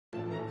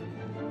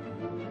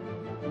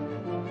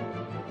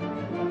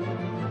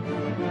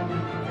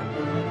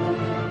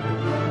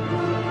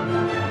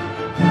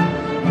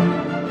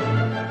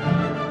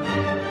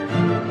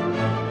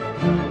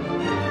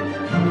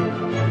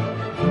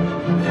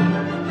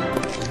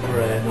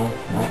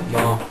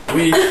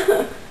Oui.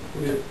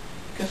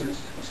 Qu'est-ce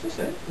que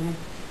c'est?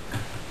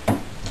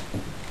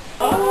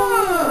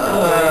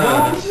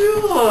 Ah,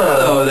 bonjour.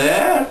 Hello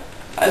there.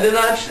 I did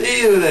not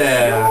see you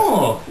there.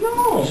 No.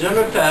 Je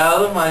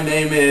m'appelle, my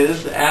name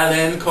is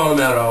Alain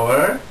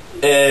Colmerower.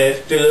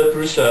 Philip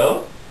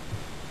Rousseau.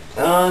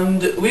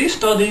 And we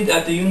studied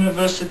at the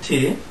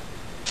University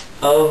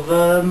of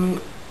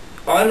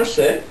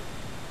Marseille.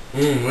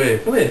 Oui.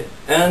 Oui.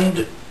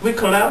 And we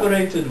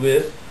collaborated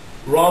with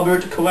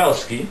Robert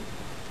Kowalski,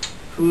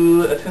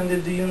 who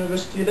attended the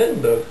University of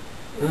Edinburgh.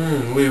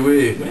 Oui,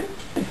 oui. Oui.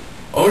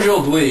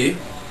 Aujourd'hui,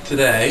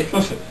 today,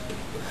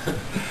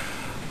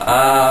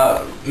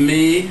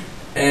 me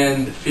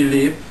and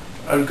Philippe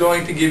are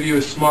going to give you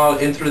a small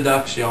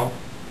introduction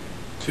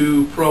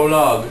to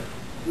Prolog.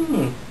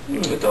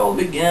 It all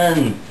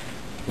began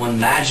one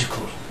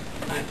magical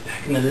night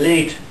back in the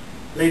late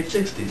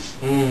 60s.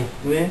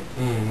 Oui.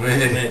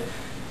 Oui.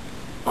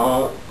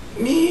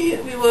 We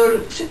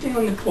were sitting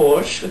on the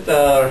porch with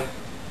our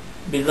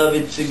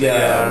beloved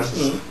cigars.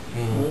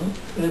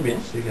 Très bien.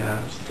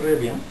 Cigars. Très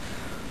bien.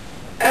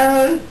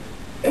 And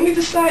we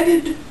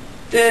decided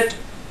that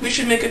we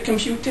should make a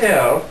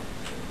computer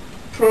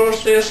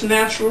process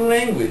natural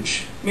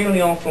language,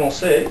 mainly en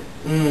français.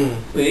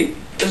 Oui.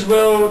 As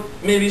well,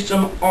 maybe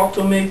some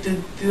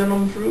automated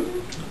theorem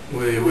proving.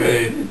 Oui,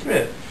 oui.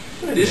 Très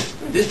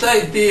This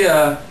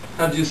idea,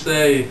 how do you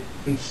say,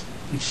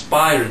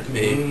 inspired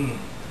me.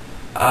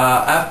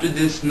 After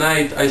this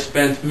night, I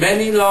spent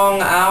many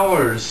long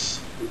hours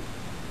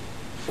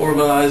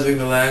formalizing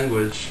the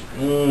language.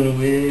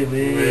 Oui.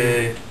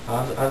 Oui.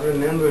 I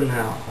remember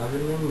now. I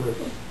remember.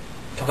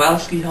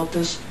 Kowalski helped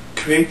us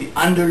create the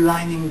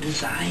underlying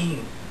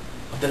design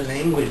of the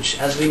language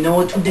as we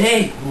know it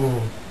today.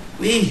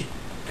 Oui.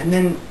 And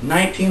then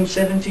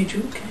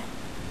 1972 came.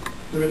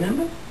 You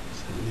remember?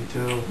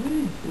 72.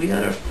 We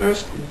got our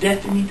first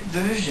definite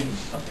version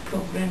of the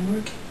program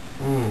working.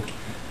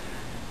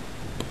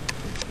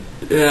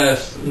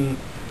 Yes.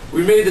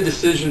 We made the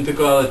decision to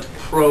call it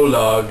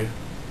Prolog,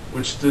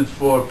 which stood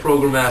for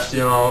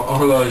Programmation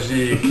en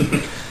Logique.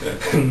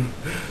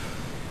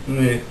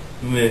 Oui.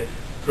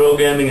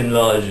 Programming in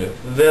logic.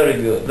 Very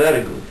good,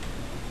 very good.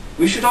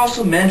 We should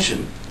also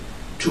mention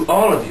to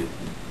all of you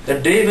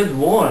that David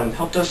Warren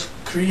helped us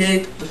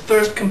create the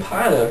first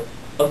compiler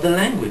of the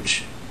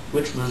language,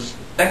 which was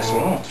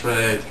excellent.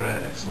 Très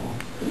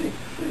excellent.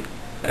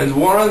 And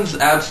Warren's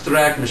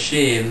abstract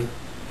machine,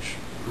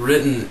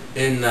 written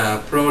in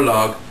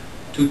Prolog,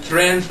 to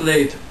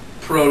translate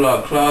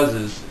Prolog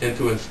clauses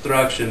into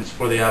instructions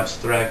for the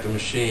abstract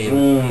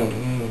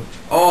machine.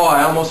 Oh,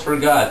 I almost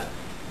forgot.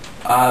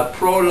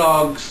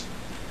 Prologs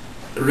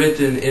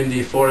written in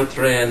the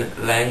Fortran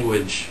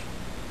language.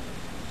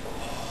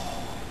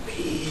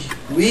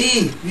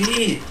 Oui.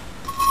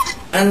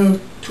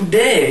 And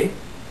today,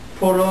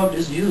 Prolog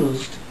is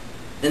used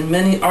in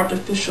many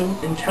artificial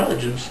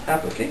intelligence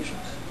applications.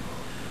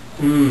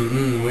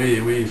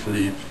 Oui,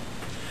 Philippe.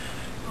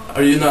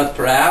 Are you not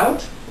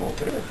proud? Oh,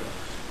 terrible.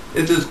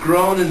 It has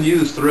grown in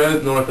use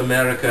throughout North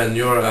America and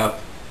Europe,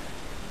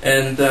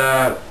 and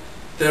there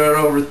are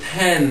over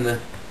 10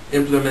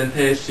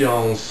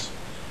 implementations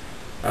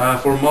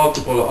for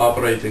multiple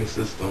operating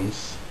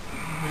systems.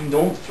 And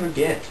don't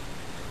forget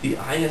the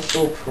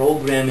ISO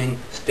programming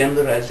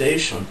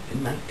standardization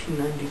in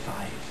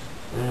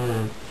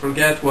 1995.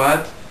 Forget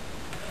what?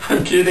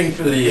 I'm kidding,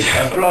 Philippe.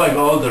 I'm growing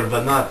older,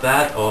 but not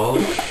that old.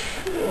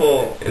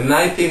 In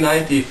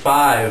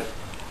 1995,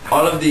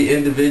 all of the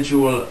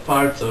individual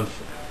parts of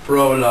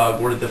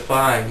Prolog were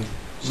defined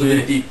so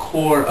that the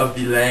core of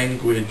the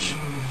language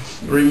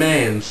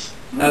remains.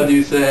 How do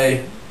you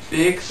say?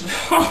 Fixed?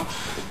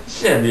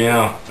 C'est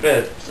bien.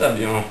 Très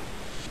bien.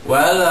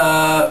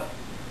 Well,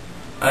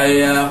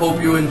 I hope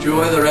you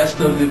enjoy the rest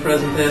of the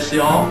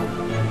presentation.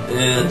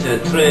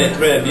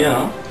 Très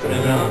bien.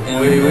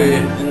 Oui.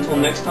 Until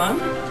next time.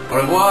 Au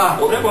revoir.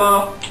 Au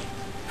revoir.